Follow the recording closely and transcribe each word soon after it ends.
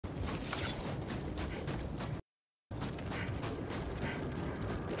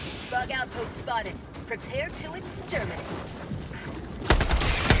Bug outpost spotted. Prepare to exterminate.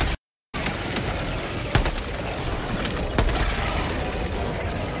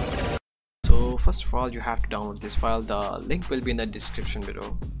 So first of all, you have to download this file. The link will be in the description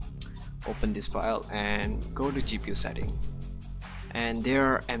below. Open this file and go to GPU setting, and there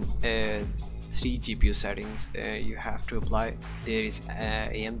are 3 GPU settings you have to apply. There is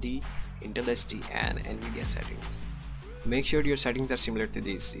AMD, Intel HD and Nvidia settings. Make sure your settings are similar to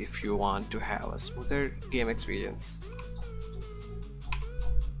this if you want to have a smoother game experience.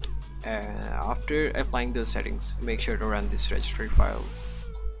 After applying those settings, make sure to run this registry file.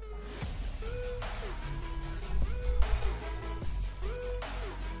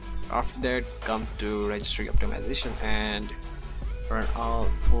 After that, come to registry optimization and run all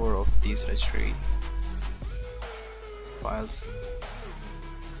 4 of these registry files.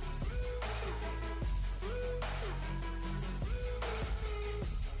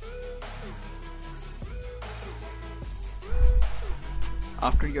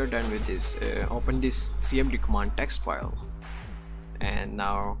 After you're done with this, open this cmd command text file and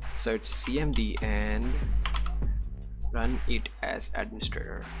now search cmd and run it as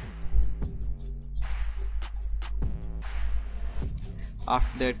administrator.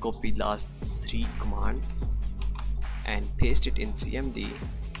 After that, copy last 3 commands and paste it in cmd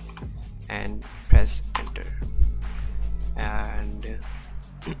and press enter. And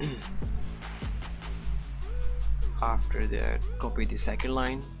after that, copy the second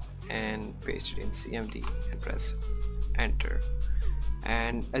line and paste it in cmd and press enter.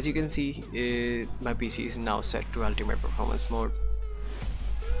 And as you can see, my PC is now set to ultimate performance mode.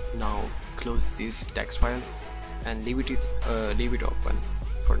 Now close this text file and leave it open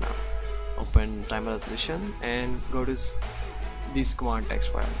for now. Open timer resolution and go to this command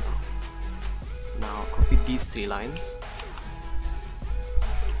text file now copy these 3 lines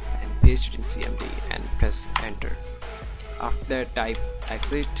and paste it in cmd and press enter. After that, type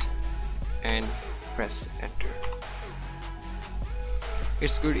exit and press enter.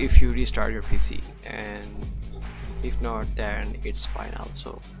 It's good if you restart your PC, and if not, then it's fine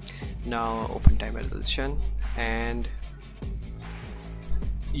also. Now open timer resolution and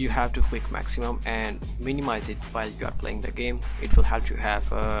you have to click maximum and minimize it while you are playing the game. It will help you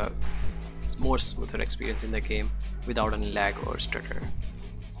have a more smoother experience in the game without any lag or stutter.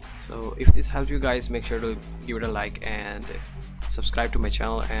 So if this helped you guys, make sure to give it a like and subscribe to my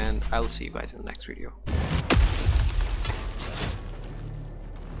channel, and I will see you guys in the next video.